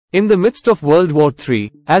In the midst of World War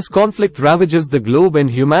III, as conflict ravages the globe and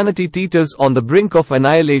humanity teeters on the brink of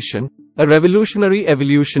annihilation, a revolutionary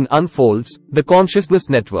evolution unfolds, the consciousness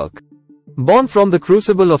network. Born from the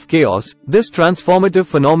crucible of chaos, this transformative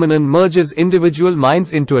phenomenon merges individual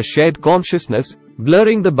minds into a shared consciousness,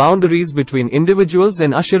 blurring the boundaries between individuals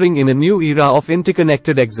and ushering in a new era of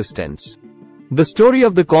interconnected existence. The story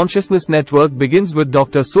of the consciousness network begins with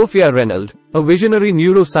Dr. Sophia Renald, a visionary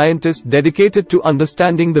neuroscientist dedicated to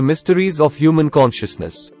understanding the mysteries of human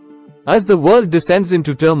consciousness. As the world descends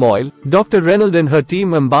into turmoil, Dr. Renald and her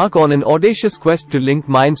team embark on an audacious quest to link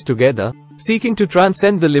minds together, seeking to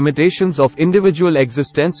transcend the limitations of individual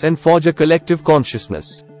existence and forge a collective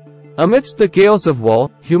consciousness. Amidst the chaos of war,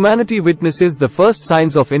 humanity witnesses the first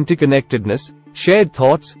signs of interconnectedness, shared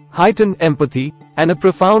thoughts, heightened empathy, and a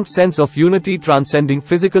profound sense of unity transcending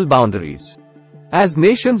physical boundaries. As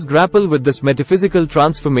nations grapple with this metaphysical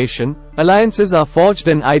transformation, alliances are forged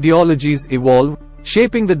and ideologies evolve,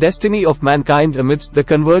 shaping the destiny of mankind amidst the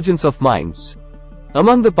convergence of minds.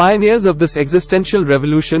 Among the pioneers of this existential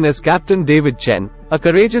revolution is Captain David Chen, a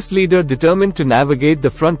courageous leader determined to navigate the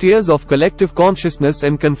frontiers of collective consciousness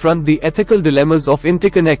and confront the ethical dilemmas of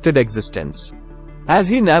interconnected existence. As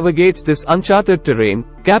he navigates this uncharted terrain,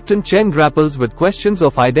 Captain Chen grapples with questions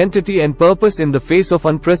of identity and purpose in the face of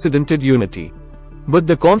unprecedented unity. But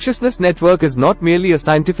the consciousness network is not merely a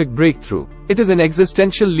scientific breakthrough, it is an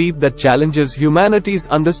existential leap that challenges humanity's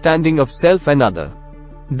understanding of self and other.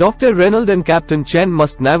 Dr. Renald and Captain Chen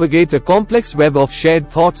must navigate a complex web of shared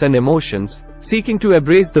thoughts and emotions, seeking to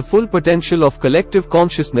embrace the full potential of collective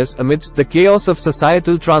consciousness amidst the chaos of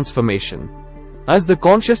societal transformation. As the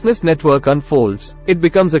consciousness network unfolds, it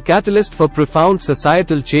becomes a catalyst for profound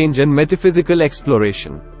societal change and metaphysical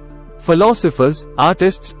exploration. Philosophers,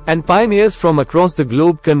 artists, and pioneers from across the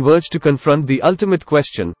globe converge to confront the ultimate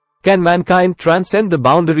question: can mankind transcend the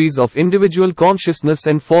boundaries of individual consciousness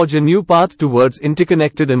and forge a new path towards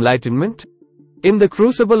interconnected enlightenment? In the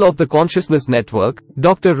crucible of the consciousness network,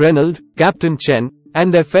 Dr. Renald, Captain Chen,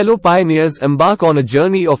 and their fellow pioneers embark on a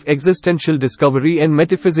journey of existential discovery and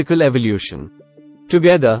metaphysical evolution.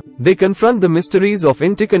 Together, they confront the mysteries of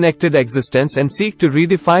interconnected existence and seek to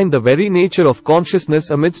redefine the very nature of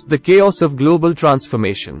consciousness amidst the chaos of global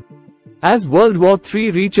transformation. As World War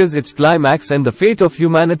III reaches its climax and the fate of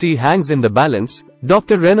humanity hangs in the balance,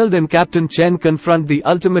 Dr. Renald and Captain Chen confront the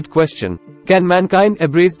ultimate question: can mankind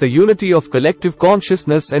embrace the unity of collective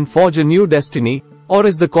consciousness and forge a new destiny, or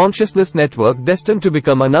is the consciousness network destined to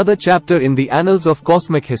become another chapter in the annals of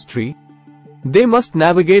cosmic history? They must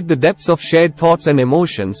navigate the depths of shared thoughts and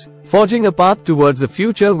emotions, forging a path towards a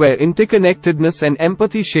future where interconnectedness and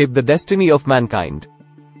empathy shape the destiny of mankind.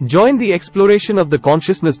 Join the exploration of the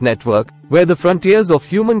consciousness network, where the frontiers of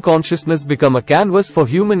human consciousness become a canvas for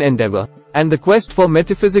human endeavor, and the quest for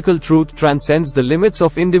metaphysical truth transcends the limits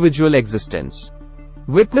of individual existence.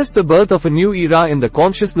 Witness the birth of a new era in the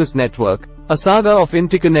consciousness network, a saga of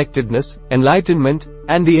interconnectedness, enlightenment,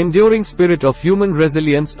 and the enduring spirit of human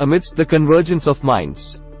resilience amidst the convergence of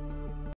minds.